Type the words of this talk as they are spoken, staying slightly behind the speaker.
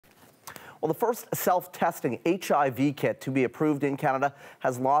Well, the first self-testing HIV kit to be approved in Canada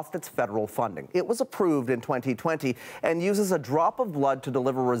has lost its federal funding. It was approved in 2020 and uses a drop of blood to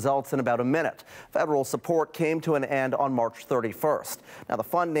deliver results in about a minute. Federal support came to an end on March 31st. Now, the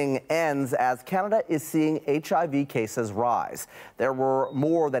funding ends as Canada is seeing HIV cases rise. There were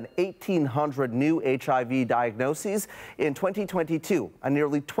more than 1,800 new HIV diagnoses in 2022, a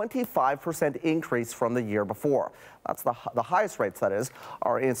nearly 25% increase from the year before. That's the highest rates, that is,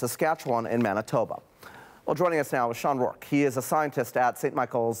 are in Saskatchewan and Manitoba. Well, joining us now is Sean Rourke. He is a scientist at St.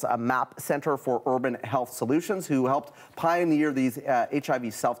 Michael's MAP Centre for Urban Health Solutions, who helped pioneer these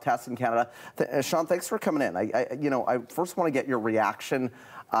HIV self-tests in Canada. Sean, thanks for coming in. I first want to get your reaction.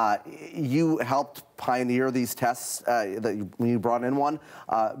 You helped pioneer these tests when you brought in one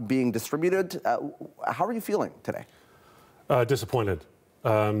being distributed. How are you feeling today? Disappointed.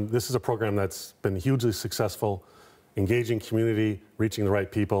 This is a program that's been hugely successful, engaging community, reaching the right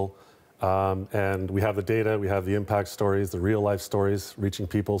people, and we have the data, we have the impact stories, the real life stories, reaching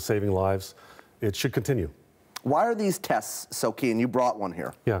people, saving lives. It should continue. Why are these tests so key? And you brought one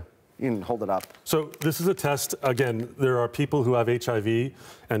here. Yeah. You can hold it up. So this is a test. Again, there are people who have HIV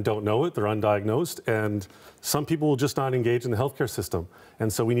and don't know it, they're undiagnosed, and some people will just not engage in the healthcare system,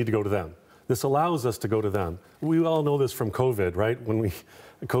 and so we need to go to them. This allows us to go to them. We all know this from COVID, right? When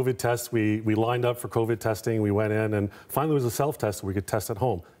COVID tests, we lined up for COVID testing, we went in, and finally there was a self-test we could test at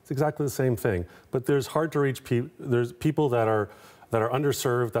home. It's exactly the same thing, but there's hard to reach people. There's people that are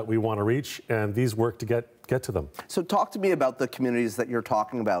underserved that we want to reach, and these work to get to them. So talk to me about the communities that you're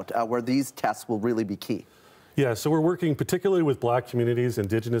talking about, where these tests will really be key. Yeah, so we're working particularly with Black communities,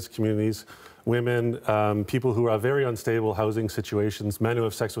 Indigenous communities, women, people who have very unstable housing situations, men who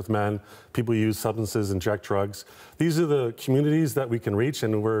have sex with men, people who use substances, inject drugs. These are the communities that we can reach,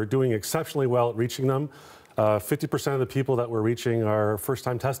 and we're doing exceptionally well at reaching them. 50% of the people that we're reaching are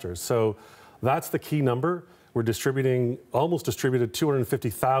first-time testers. So that's the key number. We're almost distributed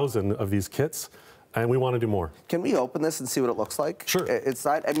 250,000 of these kits, and we want to do more. Can we open this and see what it looks like? Sure. It's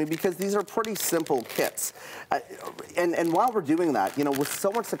not, I mean, because these are pretty simple kits. And while we're doing that, you know, with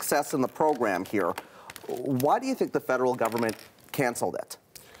so much success in the program here, why do you think the federal government canceled it?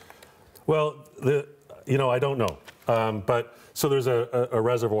 Well, I don't know. But so there's a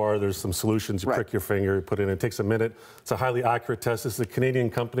reservoir, there's some solutions, you prick your finger, you put it in, it takes a minute. It's a highly accurate test. This is a Canadian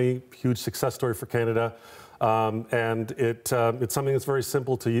company, huge success story for Canada. And it's something that's very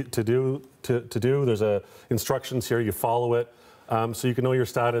simple to do. There's instructions here, you follow it, so you can know your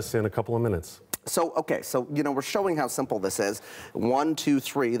status in a couple of minutes. So, okay, so, you know, we're showing how simple this is. 1, 2,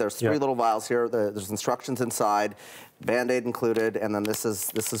 3, there's three little vials here, there's instructions inside, Band-Aid included, and then this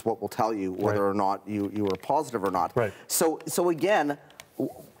is what will tell you whether or not you are positive or not. Right. So again,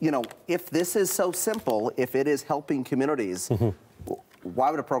 you know, if this is so simple, if it is helping communities,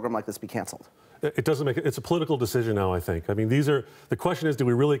 why would a program like this be canceled? It doesn't make it. It's a political decision now, I think. I mean, the question is, do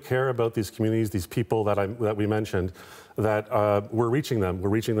we really care about these communities, these people that we mentioned, that we're reaching them? We're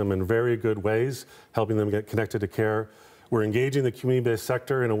reaching them in very good ways, helping them get connected to care. We're engaging the community-based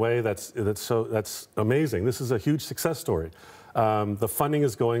sector in a way that's amazing. This is a huge success story. The funding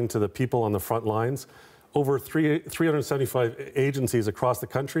is going to the people on the front lines. Over 375 agencies across the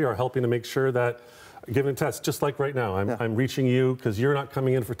country are helping to make sure that given a test, just like right now, I'm reaching you because you're not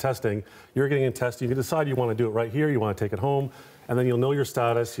coming in for testing. You're getting a test. You can decide you want to do it right here, you want to take it home, and then you'll know your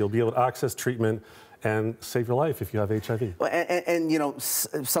status. You'll be able to access treatment and save your life if you have HIV. Well, and you know,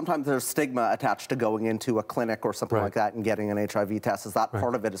 sometimes there's stigma attached to going into a clinic or something like that and getting an HIV test. Is that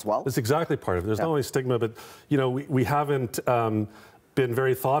part of it as well? It's exactly part of it. There's not only stigma, but you know, we haven't been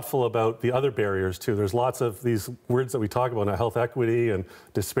very thoughtful about the other barriers too. There's lots of these words that we talk about now, health equity and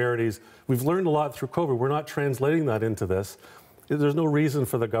disparities. We've learned a lot through COVID. We're not translating that into this. There's no reason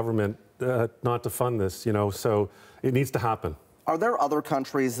for the government not to fund this, you know, so it needs to happen. Are there other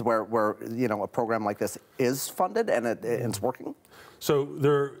countries where you know, a program like this is funded and it's working? So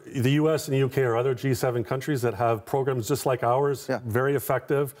the US and the UK are other G7 countries that have programs just like ours, very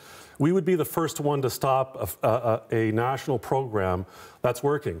effective. We would be the first one to stop a national program that's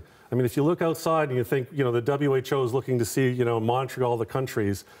working. I mean, if you look outside and you think, you know, the WHO is looking to see, you know, monitoring all the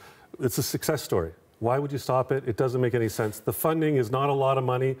countries, it's a success story. Why would you stop it? It doesn't make any sense. The funding is not a lot of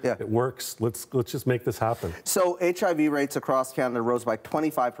money. It works. Let's just make this happen. So HIV rates across Canada rose by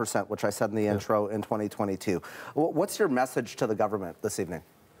 25%, which I said in the intro, in 2022. What's your message to the government this evening?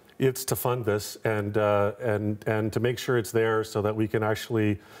 It's to fund this and to make sure it's there so that we can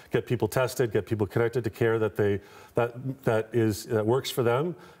actually get people tested, get people connected to care that works for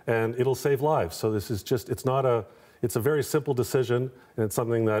them, and it'll save lives. So this is just, it's a very simple decision, and it's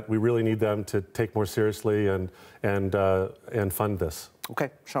something that we really need them to take more seriously and fund this. Okay,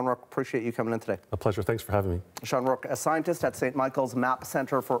 Sean Rourke, appreciate you coming in today. A pleasure. Thanks for having me. Sean Rourke, a scientist at St. Michael's MAP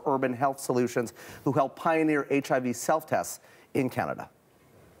Centre for Urban Health Solutions, who helped pioneer HIV self-tests in Canada.